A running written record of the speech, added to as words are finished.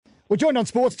We're joined on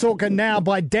Sports Talker now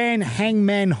by Dan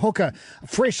Hangman Hooker,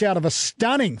 fresh out of a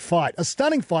stunning fight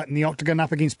in the octagon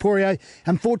up against Poirier.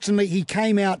 Unfortunately, he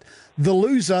came out the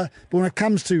loser, but when it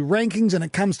comes to rankings and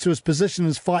it comes to his position in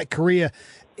his fight career,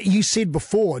 you said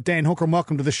before, Dan Hooker, and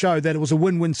welcome to the show, that it was a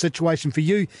win-win situation for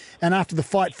you, and after the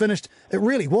fight finished, it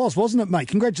really was, wasn't it, mate?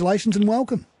 Congratulations and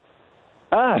welcome.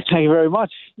 Thank you very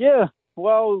much. Yeah,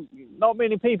 well, not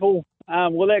many people...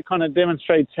 that kind of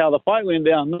demonstrates how the fight went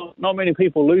down. Not many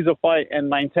people lose a fight and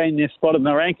maintain their spot in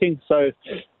the ranking. So,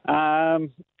 I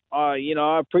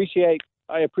appreciate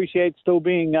still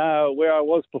being where I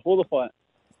was before the fight.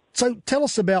 So tell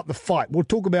us about the fight. We'll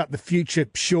talk about the future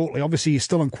shortly. Obviously, you're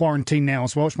still in quarantine now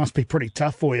as well, which must be pretty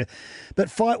tough for you. But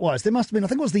fight-wise, there must have been, I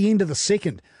think it was the end of the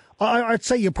second. I'd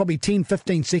say you're probably 10,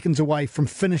 15 seconds away from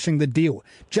finishing the deal.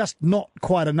 Just not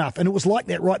quite enough. And it was like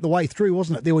that right the way through,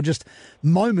 wasn't it? There were just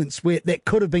moments where that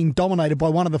could have been dominated by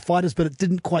one of the fighters, but it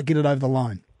didn't quite get it over the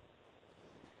line.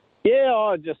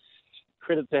 Yeah, just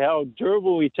credit to how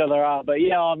durable each other are. But,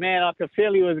 I could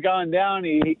feel he was going down.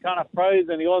 He kind of froze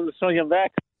and he wasn't swinging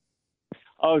back.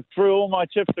 I threw all my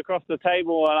chips across the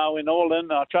table and I went all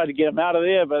in. I tried to get him out of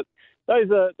there. But those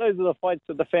are the fights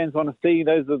that the fans want to see.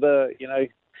 Those are the,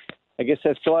 I guess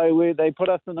that's why they put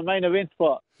us in the main event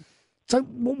spot. So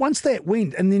once that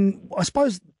went, and then I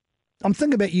suppose I'm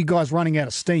thinking about you guys running out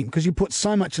of steam because you put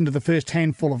so much into the first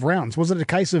handful of rounds. Was it a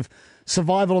case of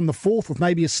survival in the fourth with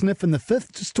maybe a sniff in the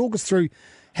fifth? Just talk us through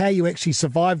how you actually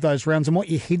survived those rounds and what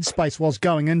your headspace was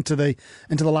going into the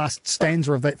last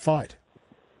stanza of that fight.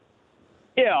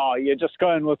 Yeah, you're just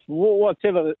going with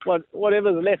whatever's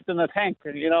left in the tank.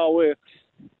 And,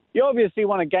 you obviously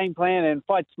want to game plan and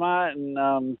fight smart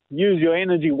and use your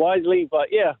energy wisely. But,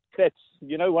 that's,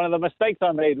 one of the mistakes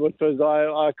I made, which was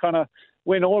I kind of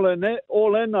went all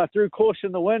in. I threw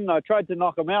caution to win. I tried to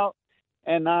knock him out.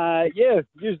 And,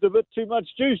 used a bit too much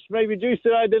juice, maybe juice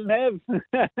that I didn't have.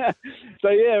 So,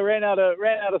 ran out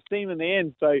of steam in the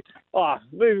end. So,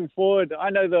 moving forward, I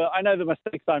know the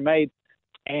mistakes I made.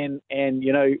 And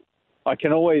I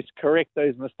can always correct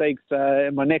those mistakes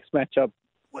in my next matchup.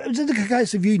 Is it a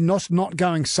case of you not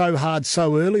going so hard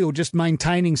so early or just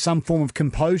maintaining some form of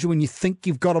composure when you think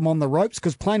you've got him on the ropes?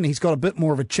 Because plainly he's got a bit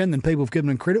more of a chin than people have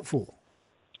given him credit for.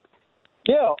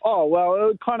 Yeah,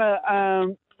 it kind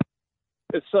of,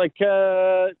 it's like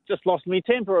just lost me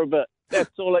temper a bit.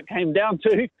 That's all it came down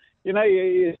to.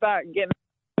 You start getting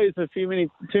too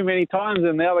many times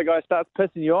and the other guy starts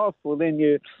pissing you off. Well, then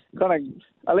you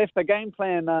I left the game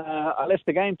plan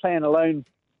alone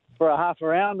for a half a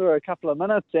round or a couple of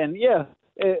minutes, and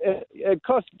it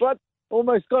cost, but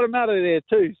almost got him out of there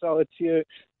too. So it's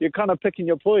you're kind of picking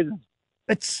your poison.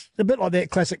 It's a bit like that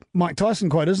classic Mike Tyson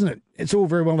quote, isn't it? It's all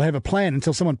very well to have a plan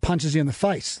until someone punches you in the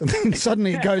face, and then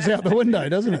suddenly it goes out the window,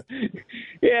 doesn't it?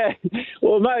 Yeah.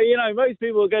 Well, most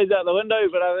people it goes out the window,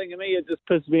 but I think to me it just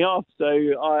pissed me off. So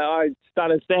I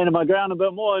started standing my ground a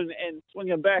bit more and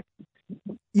swinging back.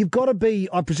 You've got to be,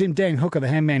 I presume, Dan Hooker, the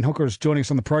Hangman Hooker, is joining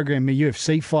us on the program, a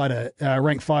UFC fighter,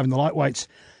 ranked 5 in the lightweights.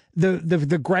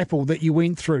 The grapple that you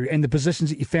went through and the positions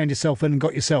that you found yourself in and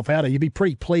got yourself out of, you'd be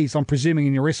pretty pleased, I'm presuming,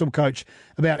 in your wrestle coach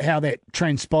about how that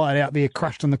transpired out there,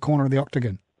 crushed in the corner of the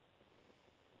octagon.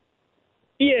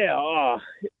 Yeah,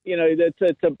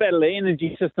 it's a battle of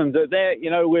energy systems at that.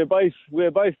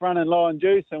 We're both running low on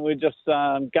juice and we're just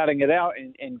gutting it out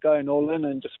and going all in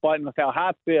and just fighting with our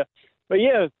hearts there. But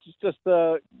it's just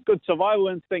a good survival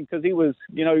instinct because he was,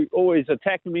 always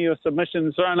attacking me with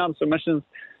submissions, throwing up submissions.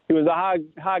 He was a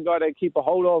hard guy to keep a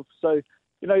hold of. So,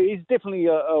 he's definitely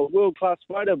a world-class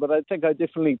fighter, but I think I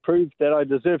definitely proved that I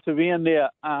deserve to be in there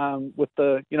with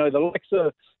the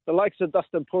likes of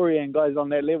Dustin Poirier and guys on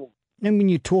that level. And when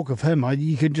you talk of him,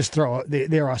 you could just throw out,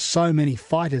 there are so many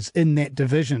fighters in that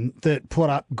division that put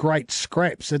up great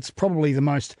scraps. It's probably the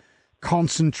most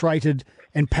concentrated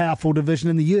and powerful division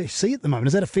in the UFC at the moment.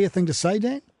 Is that a fair thing to say,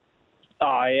 Dan?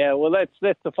 Oh, yeah. Well, that's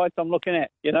the fights I'm looking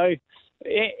at.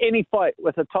 Any fight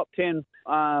with a top 10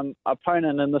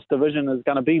 opponent in this division is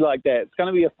going to be like that. It's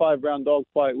going to be a 5-round dog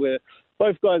fight where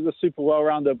both guys are super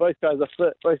well-rounded, both guys are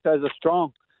fit, both guys are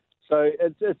strong. So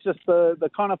it's just the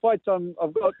kind of fights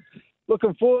I've got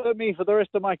looking forward to me for the rest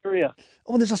of my career.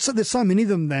 Well, there's so many of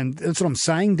them then. That's what I'm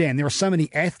saying, Dan. There are so many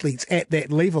athletes at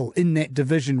that level in that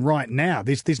division right now.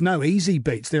 There's no easy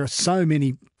beats. There are so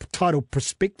many title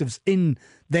perspectives in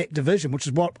that division, which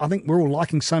is what I think we're all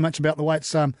liking so much about the way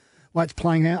it's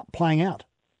playing out.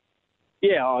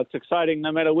 Yeah, it's exciting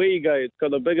no matter where you go. It's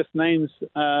got the biggest names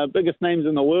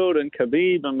in the world, and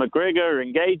Khabib and McGregor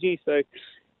and Gaethje. So,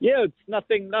 Yeah, it's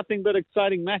nothing but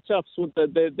exciting matchups with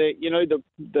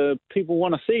the people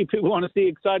want to see. People want to see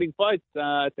exciting fights.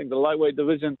 I think the lightweight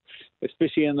division,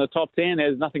 especially in the top 10,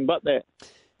 has nothing but that.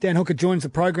 Dan Hooker joins the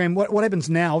program. What happens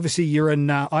now? Obviously, you're in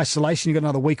isolation. You've got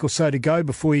another week or so to go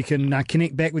before you can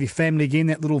connect back with your family again.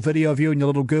 That little video of you and your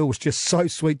little girl was just so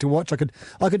sweet to watch.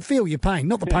 I could feel your pain,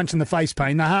 not the punch in the face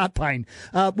pain, the heart pain.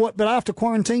 But after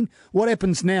quarantine, what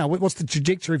happens now? What's the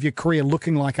trajectory of your career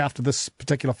looking like after this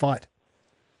particular fight?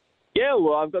 Yeah,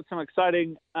 well, I've got some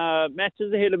exciting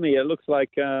matches ahead of me. It looks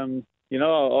like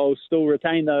I'll still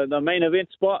retain the main event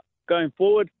spot going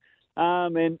forward,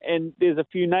 and there's a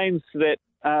few names that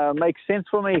makes sense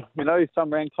for me.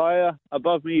 Some rank higher.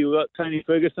 Above me, you've got Tony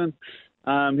Ferguson.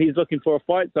 He's looking for a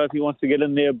fight, so if he wants to get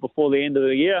in there before the end of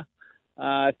the year,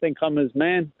 I think I'm his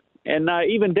man. And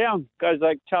even down, guys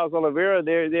like Charles Oliveira,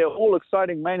 they're all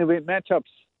exciting main event matchups.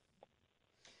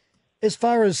 As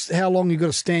far as how long you've got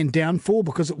to stand down for,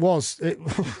 because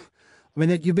you've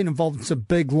been involved in some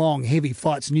big, long, heavy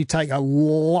fights, and you take a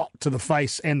lot to the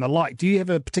face and the like. Do you have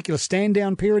a particular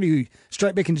stand-down period? Are you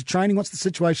straight back into training? What's the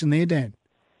situation there, Dan?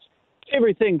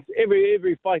 Every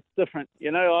fight's different.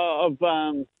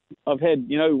 I've had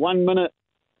 1 minute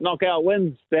knockout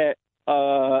wins that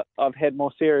I've had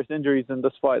more serious injuries in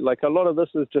this fight. Like a lot of this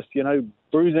is just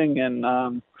bruising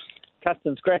and cuts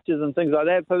and scratches and things like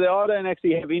that. So I don't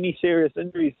actually have any serious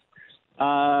injuries.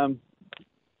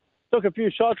 Took a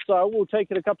few shots, so I will take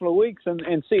it a couple of weeks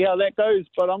and see how that goes.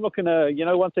 But I'm looking to,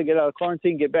 once I get out of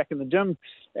quarantine, get back in the gym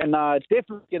and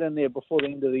definitely get in there before the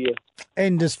end of the year.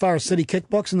 And as far as City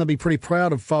Kickboxing, they'll be pretty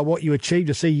proud of what you achieved.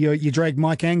 To see you dragged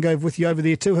Mike Angove with you over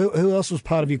there too. Who else was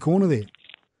part of your corner there?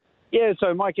 Yeah,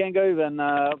 so Mike Angove and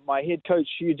my head coach,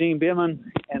 Eugene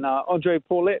Behrman, and Andre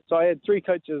Paulette. So I had three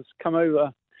coaches come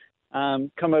over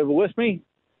with me.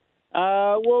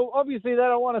 Well, obviously they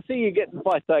don't want to see you getting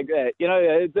fights like that.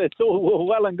 It's all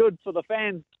well and good for the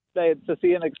fans to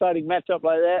see an exciting matchup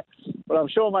like that. But I'm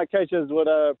sure my coaches would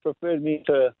have preferred me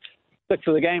to stick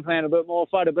to the game plan a bit more,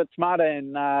 fight a bit smarter,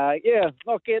 and not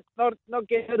get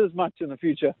hit as much in the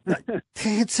future.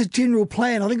 It's a general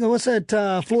plan. I think what's that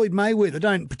Floyd Mayweather? I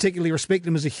don't particularly respect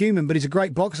him as a human, but he's a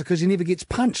great boxer because he never gets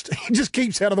punched. He just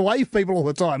keeps out of the way of people all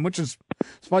the time, which is, I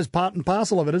suppose, part and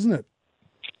parcel of it, isn't it?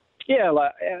 Yeah,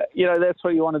 that's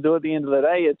what you want to do at the end of the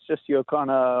day. It's just your kind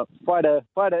of fighter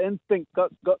instinct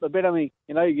got the better of me.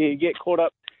 You get caught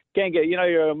up, can't get,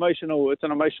 you're emotional. It's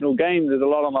an emotional game. There's a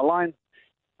lot on the line.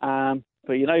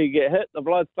 But you get hit, the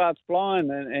blood starts flying,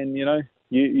 and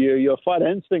your fighter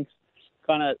instincts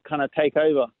kind of take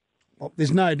over. Well,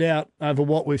 there's no doubt over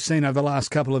what we've seen over the last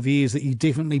couple of years that you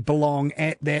definitely belong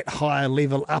at that higher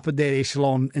level, up at that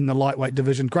echelon in the lightweight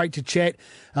division. Great to chat.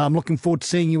 I'm looking forward to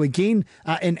seeing you again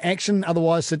in action.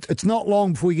 Otherwise, it's not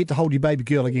long before you get to hold your baby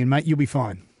girl again, mate. You'll be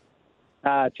fine.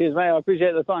 Cheers, mate. I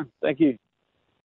appreciate the time. Thank you.